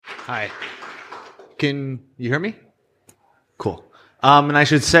Hi. Can you hear me? Cool. And I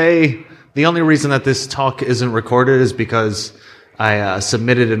should say the only reason that this talk isn't recorded is because I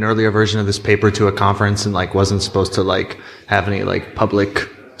submitted an earlier version of this paper to a conference and wasn't supposed to have any public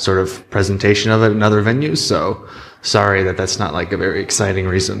sort of presentation of it in other venues. So sorry that that's not a very exciting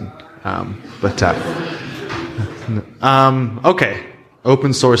reason. Okay.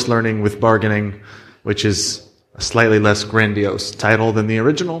 Open source learning with bargaining, which is a slightly less grandiose title than the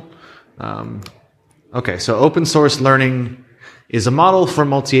original. Okay, so open source learning is a model for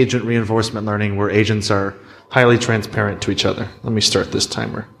multi-agent reinforcement learning where agents are highly transparent to each other. Let me start this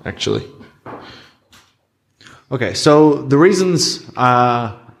timer, actually. Okay, so the reasons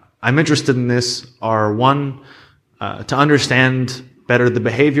I'm interested in this are, one, to understand better the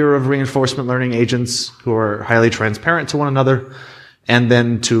behavior of reinforcement learning agents who are highly transparent to one another, and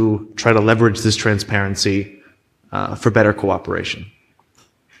then to try to leverage this transparency for better cooperation.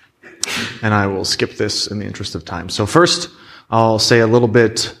 And I will skip this in the interest of time. So first, I'll say a little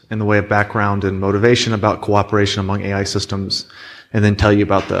bit in the way of background and motivation about cooperation among AI systems, and then tell you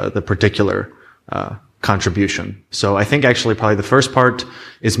about the particular contribution. So I think actually probably the first part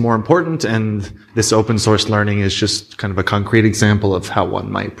is more important, and this open source learning is just kind of a concrete example of how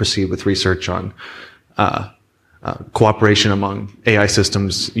one might proceed with research on cooperation among AI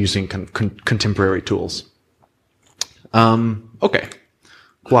systems using contemporary tools. Okay.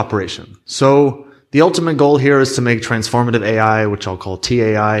 Cooperation. So the ultimate goal here is to make transformative AI, which I'll call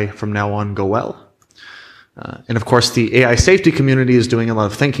TAI from now on, go well. And of course, the AI safety community is doing a lot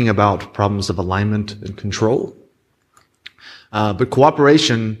of thinking about problems of alignment and control. But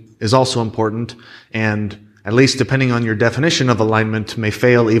cooperation is also important, and at least depending on your definition of alignment, may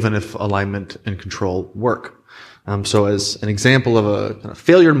fail even if alignment and control work. So as an example of a kind of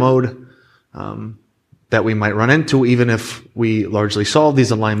failure mode, that we might run into, even if we largely solve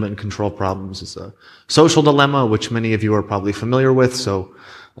these alignment and control problems, is a social dilemma, which many of you are probably familiar with. So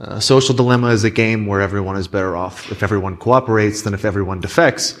a social dilemma is a game where everyone is better off if everyone cooperates than if everyone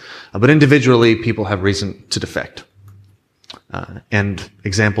defects. But individually, people have reason to defect. And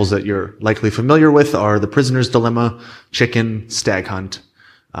examples that you're likely familiar with are the prisoner's dilemma, chicken, stag hunt.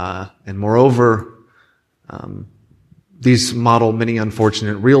 And moreover, these model many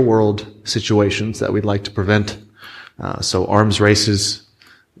unfortunate real-world situations that we'd like to prevent. So arms races,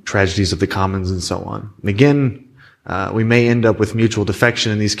 tragedies of the commons, and so on. And again, we may end up with mutual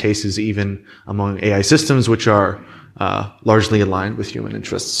defection in these cases, even among AI systems, which are largely aligned with human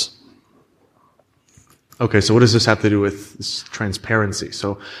interests. Okay, so what does this have to do with this transparency?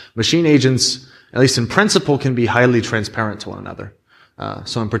 So machine agents, at least in principle, can be highly transparent to one another.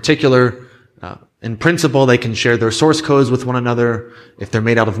 So in particular, in principle, they can share their source codes with one another. If they're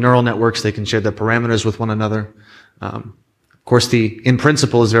made out of neural networks, they can share their parameters with one another. Of course, the in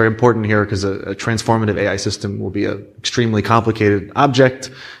principle is very important here because a transformative AI system will be an extremely complicated object,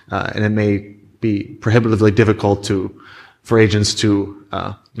 and it may be prohibitively difficult for agents to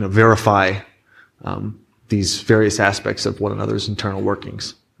verify these various aspects of one another's internal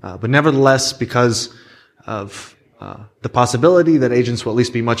workings. But nevertheless, because of the possibility that agents will at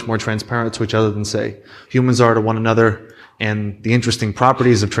least be much more transparent to each other than, say, humans are to one another, and the interesting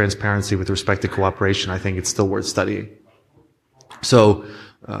properties of transparency with respect to cooperation, I think it's still worth studying. So,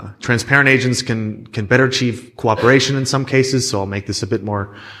 transparent agents can better achieve cooperation in some cases, so I'll make this a bit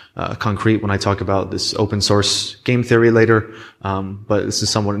more concrete when I talk about this open source game theory later, but this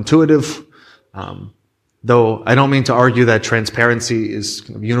is somewhat intuitive. Though I don't mean to argue that transparency is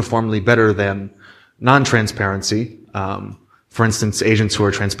uniformly better than non-transparency. For instance, agents who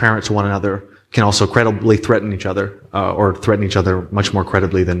are transparent to one another can also credibly threaten each other, or threaten each other much more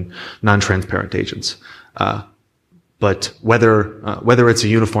credibly than non-transparent agents. But whether it's a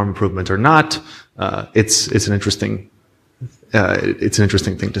uniform improvement or not, it's an interesting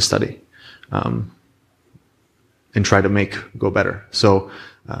thing to study, and try to make go better. So,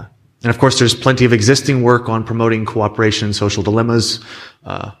 and of course, there's plenty of existing work on promoting cooperation in social dilemmas,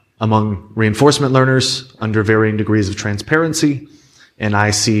 among reinforcement learners under varying degrees of transparency. And I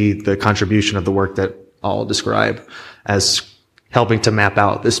see the contribution of the work that I'll describe as helping to map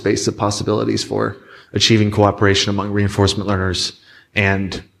out this space of possibilities for achieving cooperation among reinforcement learners.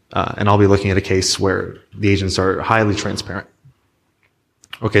 And I'll be looking at a case where the agents are highly transparent.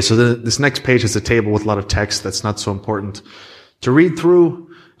 Okay, so this next page is a table with a lot of text that's not so important to read through.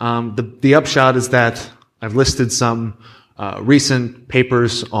 The upshot is that I've listed some recent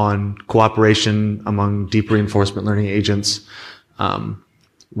papers on cooperation among deep reinforcement learning agents,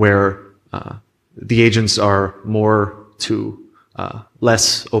 where the agents are more to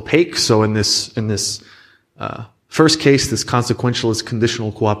less opaque. So in this first case, this consequentialist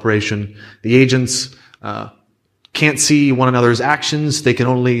conditional cooperation, the agents can't see one another's actions. They can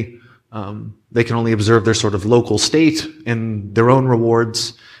only observe their sort of local state and their own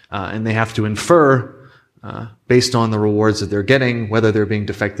rewards, and they have to infer based on the rewards that they're getting whether they're being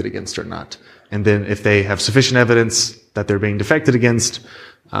defected against or not. And then if they have sufficient evidence that they're being defected against,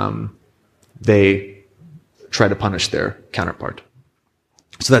 they try to punish their counterpart.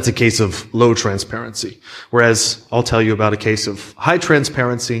 So that's a case of low transparency. Whereas I'll tell you about a case of high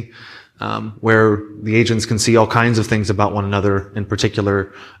transparency, where the agents can see all kinds of things about one another, in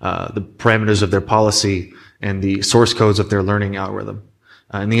particular, the parameters of their policy and the source codes of their learning algorithm.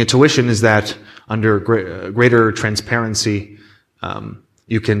 And the intuition is that under greater transparency,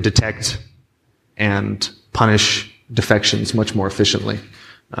 you can detect and punish defections much more efficiently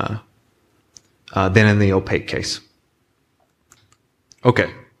than in the opaque case.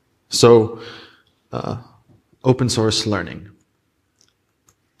 Okay, so open source learning.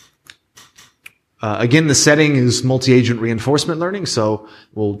 Again, the setting is multi-agent reinforcement learning, so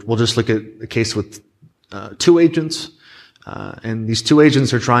we'll just look at a case with 2 agents, and these 2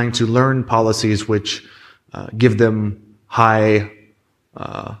 agents are trying to learn policies which give them high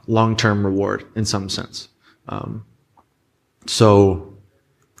long-term reward in some sense. So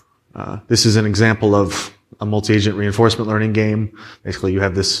this is an example of a multi-agent reinforcement learning game. Basically, you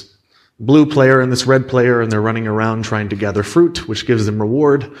have this blue player and this red player, and they're running around trying to gather fruit, which gives them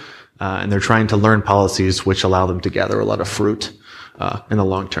reward, and they're trying to learn policies which allow them to gather a lot of fruit in the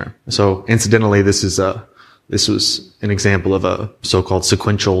long term. So, incidentally, this was an example of a so-called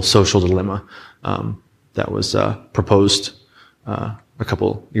sequential social dilemma that was proposed a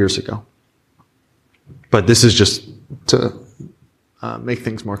couple years ago. But this is just to make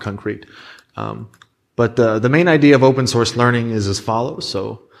things more concrete. But the main idea of open source learning is as follows.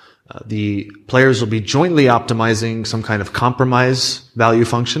 So the players will be jointly optimizing some kind of compromise value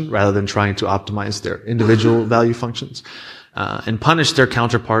function rather than trying to optimize their individual value functions, and punish their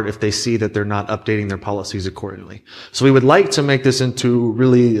counterpart if they see that they're not updating their policies accordingly. So we would like to make this into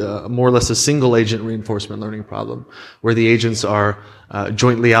really more or less a single agent reinforcement learning problem, where the agents are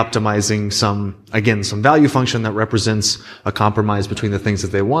jointly optimizing some value function that represents a compromise between the things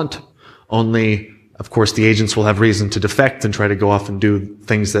that they want. Only, of course, the agents will have reason to defect and try to go off and do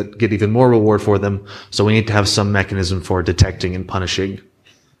things that get even more reward for them. So we need to have some mechanism for detecting and punishing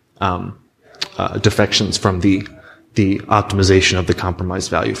defections from the optimization of the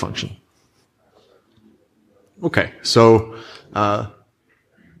compromised value function. Okay, so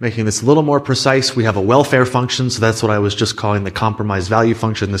making this a little more precise, we have a welfare function, so that's what I was just calling the compromised value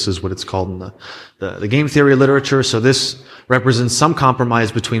function. This is what it's called in the game theory literature. So this represents some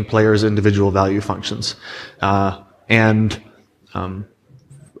compromise between players' individual value functions. For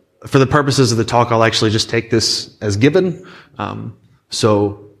the purposes of the talk, I'll actually just take this as given.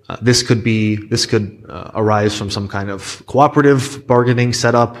 This could arise from some kind of cooperative bargaining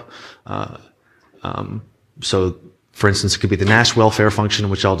setup. So, for instance, it could be the Nash welfare function,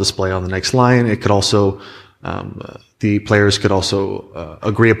 which I'll display on the next line. It could also, the players could also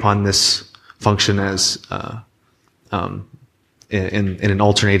agree upon this function as in an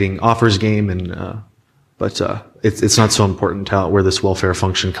alternating offers game, but it's not so important where this welfare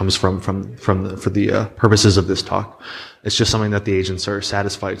function comes for the purposes of this talk. It's just something that the agents are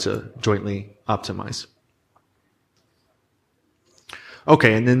satisfied to jointly optimize.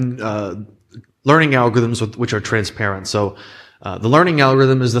 Okay, and then learning algorithms which are transparent. So the learning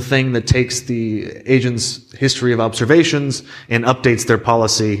algorithm is the thing that takes the agent's history of observations and updates their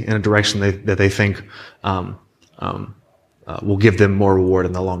policy in a direction that they think will give them more reward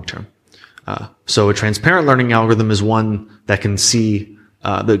in the long term. So a transparent learning algorithm is one that can see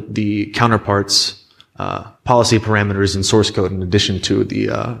the counterpart's policy parameters and source code in addition to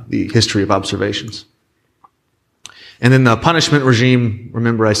the history of observations. And then the punishment regime,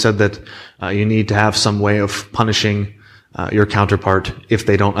 remember I said that you need to have some way of punishing your counterpart if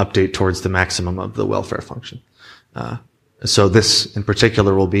they don't update towards the maximum of the welfare function. So this in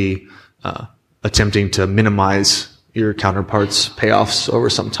particular will be attempting to minimize your counterpart's payoffs over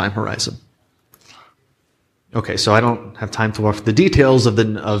some time horizon. Okay, so I don't have time to walk through the details of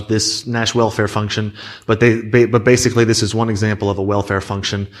this Nash welfare function, but basically this is one example of a welfare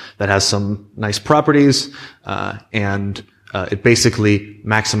function that has some nice properties, and it basically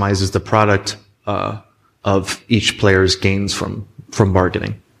maximizes the product of each player's gains from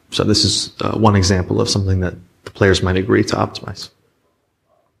bargaining. So this is one example of something that the players might agree to optimize.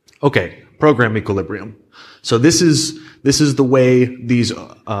 Okay, program equilibrium. So this is the way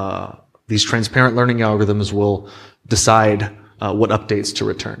these transparent learning algorithms will decide what updates to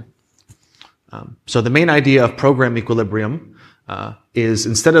return. So the main idea of program equilibrium is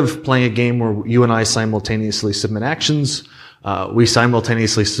instead of playing a game where you and I simultaneously submit actions, we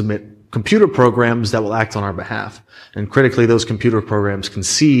simultaneously submit computer programs that will act on our behalf. And critically, those computer programs can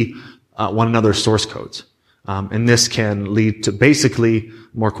see one another's source codes. And this can lead to basically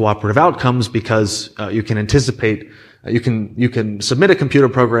more cooperative outcomes because you can anticipate, you can submit a computer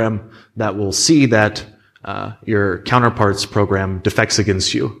program that will see that your counterpart's program defects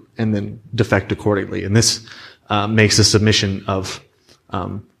against you and then defect accordingly. And this makes the submission of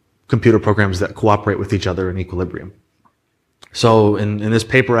computer programs that cooperate with each other in equilibrium. So in this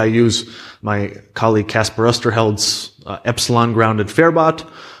paper, I use my colleague Casper Osterheld's epsilon-grounded Fairbot,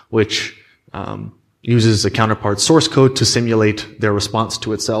 which uses a counterpart's source code to simulate their response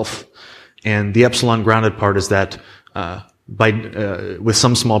to itself. And the epsilon-grounded part is that with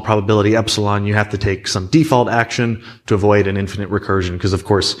some small probability epsilon, you have to take some default action to avoid an infinite recursion, because of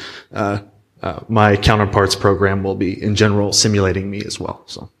course my counterpart's program will be in general simulating me as well.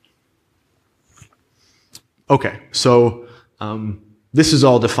 So, okay, so this is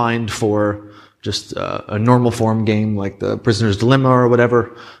all defined for just a normal form game like the Prisoner's Dilemma or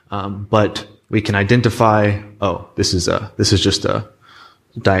whatever, but we can identify. Oh, this is just a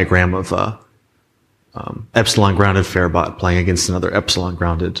diagram of epsilon-grounded Fairbot playing against another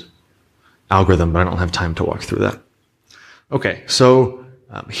epsilon-grounded algorithm, but I don't have time to walk through that. Okay, so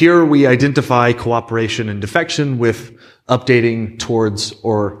here we identify cooperation and defection with updating towards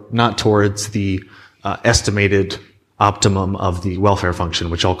or not towards the estimated optimum of the welfare function,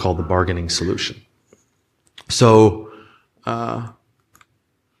 which I'll call the bargaining solution. So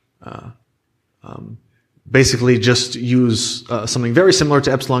basically just use something very similar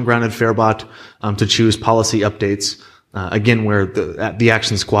to epsilon-grounded Fairbot to choose policy updates, again, where the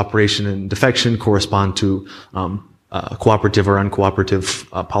actions cooperation and defection correspond to cooperative or uncooperative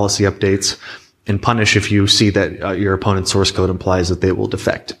policy updates, and punish if you see that your opponent's source code implies that they will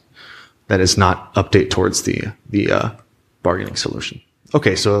defect. That is not update towards the bargaining solution.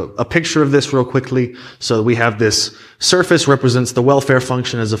 Okay, so a picture of this real quickly. So we have this surface represents the welfare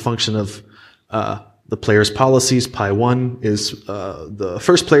function as a function of the player's policies. Pi1 is the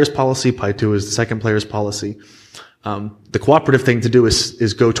first player's policy. Pi2 is the second player's policy. The cooperative thing to do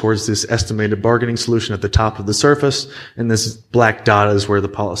is go towards this estimated bargaining solution at the top of the surface, and this black dot is where the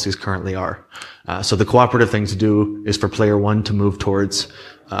policies currently are. So the cooperative thing to do is for player 1 to move towards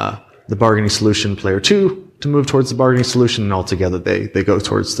the bargaining solution, player 2 to move towards the bargaining solution, and altogether they go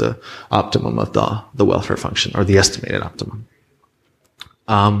towards the optimum of the welfare function, or the estimated optimum.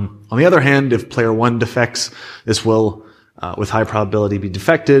 On the other hand, if player 1 defects, this will, with high probability, be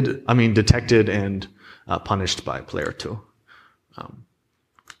detected and punished by player 2.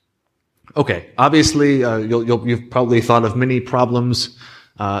 Okay, obviously, you've probably thought of many problems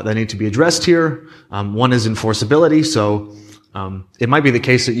that need to be addressed here. One is enforceability, so it might be the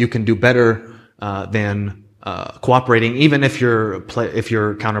case that you can do better than cooperating, even if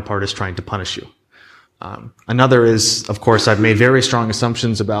your counterpart is trying to punish you. Another is, of course, I've made very strong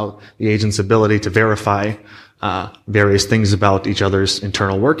assumptions about the agent's ability to verify various things about each other's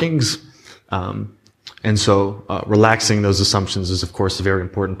internal workings. And so relaxing those assumptions is, of course, a very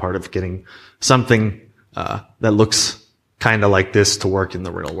important part of getting something that looks kind of like this to work in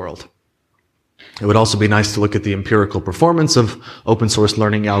the real world. It would also be nice to look at the empirical performance of open source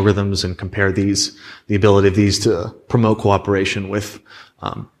learning algorithms and compare the ability of these to promote cooperation with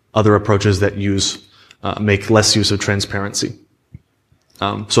other approaches that make less use of transparency.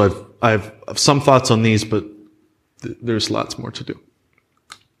 So I have some thoughts on these, but there's lots more to do.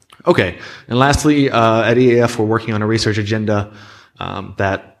 Okay, and lastly, at EAF, we're working on a research agenda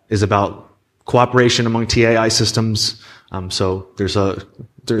that is about cooperation among TAI systems. So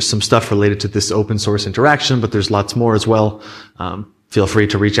there's some stuff related to this open source interaction, but there's lots more as well. Feel free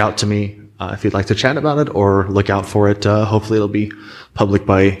to reach out to me if you'd like to chat about it, or look out for it. Hopefully it'll be public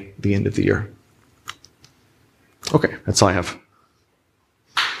by the end of the year. Okay, that's all I have.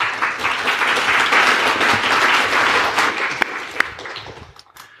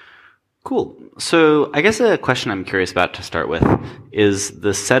 Cool. So I guess a question I'm curious about to start with is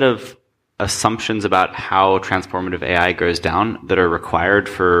the set of assumptions about how transformative AI goes down that are required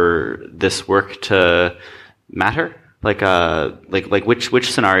for this work to matter. Like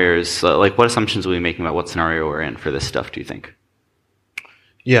which scenarios, like what assumptions are we making about what scenario we're in for this stuff, do you think?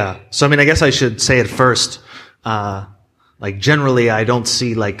 Yeah. So, I guess I should say it first. Generally, I don't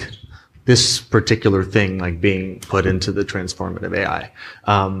see this particular thing being put into the transformative AI.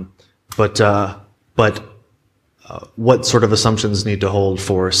 But what sort of assumptions need to hold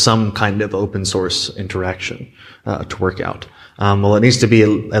for some kind of open source interaction to work out. Well, it needs to be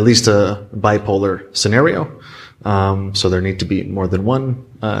at least a bipolar scenario. So there need to be more than one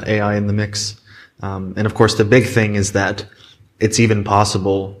AI in the mix. And of course, the big thing is that it's even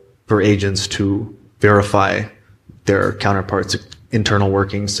possible for agents to verify their counterparts' internal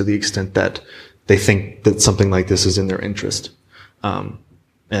workings to the extent that they think that something like this is in their interest. And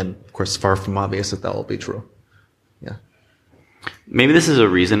of course, far from obvious that will be true. Yeah. Maybe this is a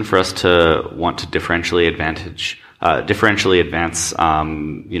reason for us to want to differentially advance,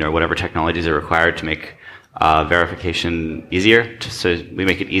 whatever technologies are required to make verification easier. So we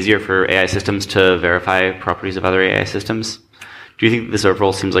make it easier for AI systems to verify properties of other AI systems. Do you think this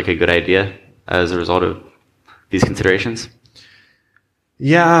overall seems like a good idea as a result of these considerations?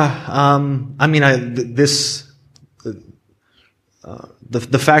 Yeah,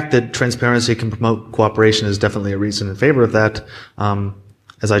 the fact that transparency can promote cooperation is definitely a reason in favor of that.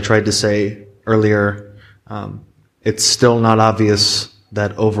 As I tried to say earlier, it's still not obvious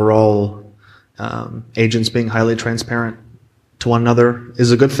that overall agents being highly transparent to one another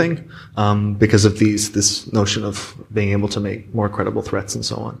is a good thing, because of this notion of being able to make more credible threats and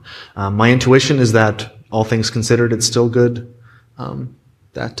so on. My intuition is that, all things considered, it's still good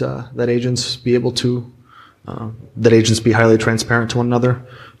that agents be able to be highly transparent to one another.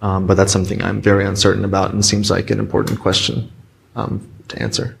 But that's something I'm very uncertain about, and seems like an important question to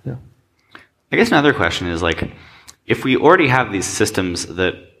answer. Yeah. I guess another question is, like, if we already have these systems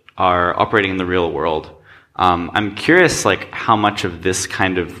that are operating in the real world, I'm curious, like, how much of this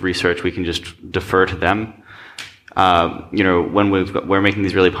kind of research we can just defer to them. When we're making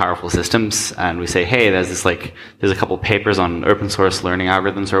these really powerful systems, and we say, hey, there's a couple papers on open source learning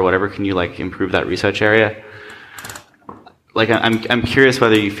algorithms or whatever. Can you improve that research area? I'm curious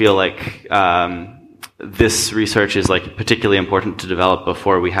whether you feel like this research is particularly important to develop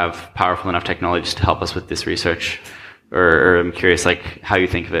before we have powerful enough technologies to help us with this research, or I'm curious how you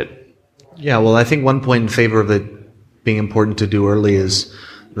think of it. Yeah, well, I think one point in favor of it being important to do early is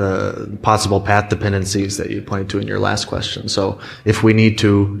the possible path dependencies that you pointed to in your last question. So if we need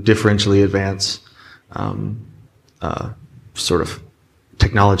to differentially advance sort of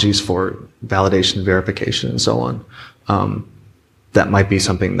technologies for validation, verification, and so on, that might be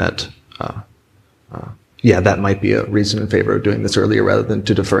something that that might be a reason in favor of doing this earlier rather than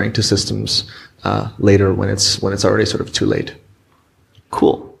to deferring to systems later when it's already sort of too late.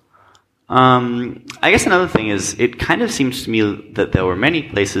 Cool. I guess another thing is, it kind of seems to me that there were many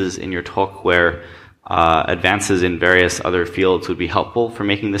places in your talk where advances in various other fields would be helpful for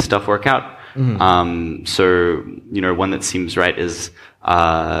making this stuff work out. Mm-hmm. So, one that seems right is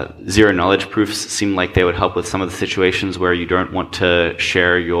zero knowledge proofs seem like they would help with some of the situations where you don't want to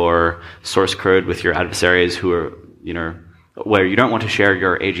share your source code with your adversaries who are, where you don't want to share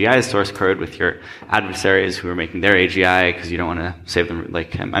your AGI's source code with your adversaries who are making their AGI because you don't want to save them.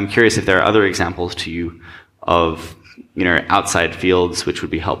 I'm curious if there are other examples to you of, outside fields which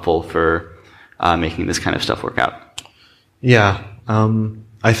would be helpful for making this kind of stuff work out. Yeah.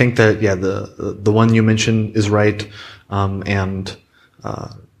 I think that, the one you mentioned is right. And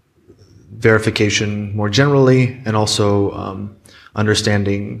verification more generally, and also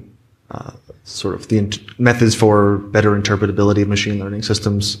understanding sort of the methods for better interpretability of machine learning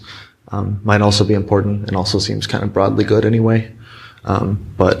systems might also be important, and also seems kind of broadly good anyway.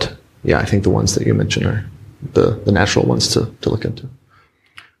 But yeah, I think the ones that you mentioned are the natural ones to look into.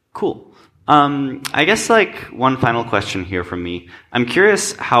 Cool. I guess one final question here from me. I'm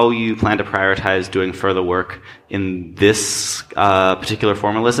curious how you plan to prioritize doing further work in this particular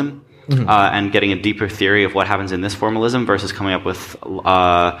formalism, mm-hmm. And getting a deeper theory of what happens in this formalism versus coming up with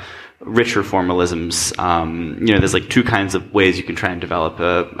richer formalisms. There's two kinds of ways you can try and develop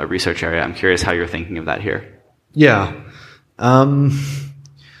a research area. I'm curious how you're thinking of that here. Yeah. I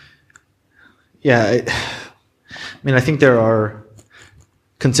think there are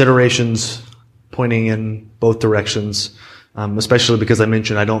considerations pointing in both directions, especially because I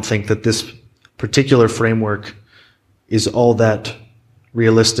mentioned I don't think that this particular framework is all that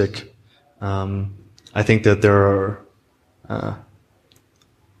realistic. I think that there are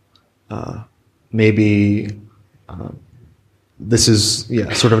maybe this is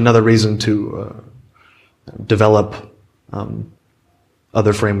sort of another reason to develop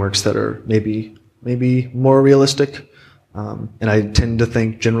other frameworks that are maybe more realistic. And I tend to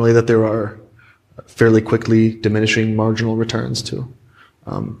think generally that there are fairly quickly diminishing marginal returns to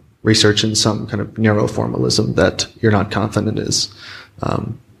research in some kind of narrow formalism that you're not confident is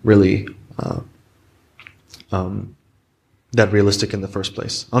really that realistic in the first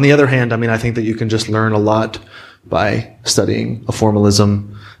place. On the other hand, I think that you can just learn a lot by studying a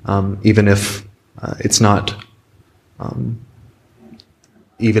formalism, even if it's not,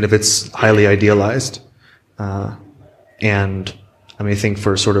 even if it's highly idealized. And I mean, I think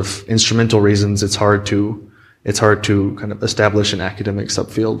for sort of instrumental reasons, it's hard to kind of establish an academic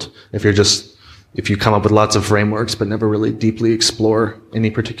subfield if you come up with lots of frameworks but never really deeply explore any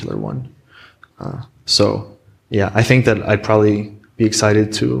particular one. So yeah, I think that I'd probably be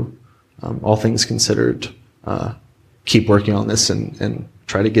excited to, all things considered, keep working on this and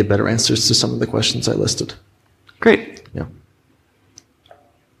try to get better answers to some of the questions I listed. Great. Yeah.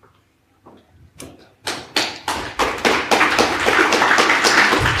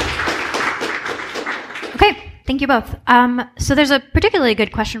 Thank you both. So there's a particularly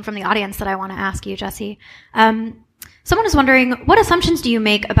good question from the audience that I want to ask you, Jesse. Someone is wondering, what assumptions do you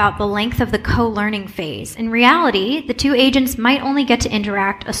make about the length of the co-learning phase? In reality, the two agents might only get to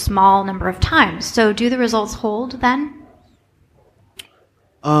interact a small number of times. So do the results hold then?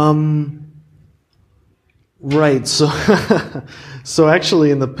 Right. So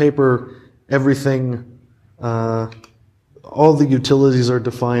actually in the paper, everything, all the utilities are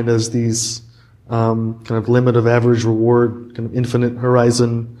defined as these kind of limit of average reward, kind of infinite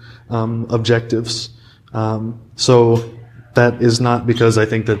horizon objectives. So that is not because I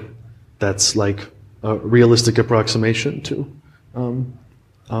think that that's like a realistic approximation to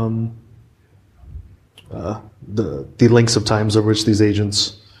the lengths of times over which these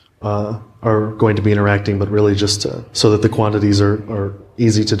agents are going to be interacting, but really just so that the quantities are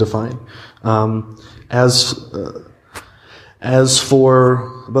easy to define.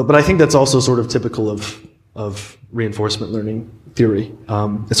 But I think that's also sort of typical of reinforcement learning theory.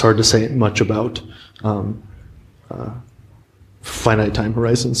 It's hard to say much about finite time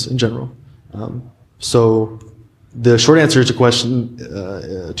horizons in general. So the short answer to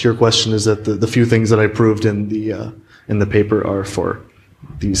your question is that the few things that I proved in the paper are for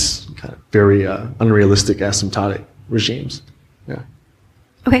these kind of very unrealistic asymptotic regimes. Yeah.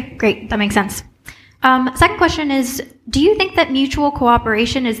 Okay, great. That makes sense. Second question is, do you think that mutual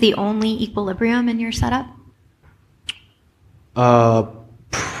cooperation is the only equilibrium in your setup?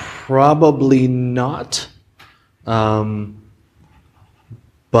 Probably not.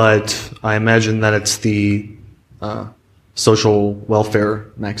 But I imagine that it's the social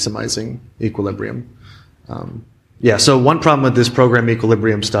welfare maximizing equilibrium. Yeah, so one problem with this program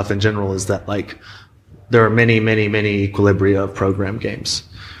equilibrium stuff in general is that like there are many, many, many equilibria of program games.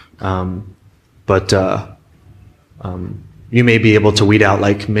 But you may be able to weed out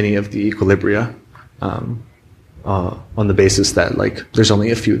like many of the equilibria on the basis that like there's only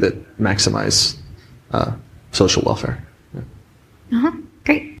a few that maximize social welfare. Yeah.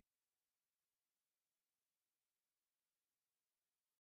 Great.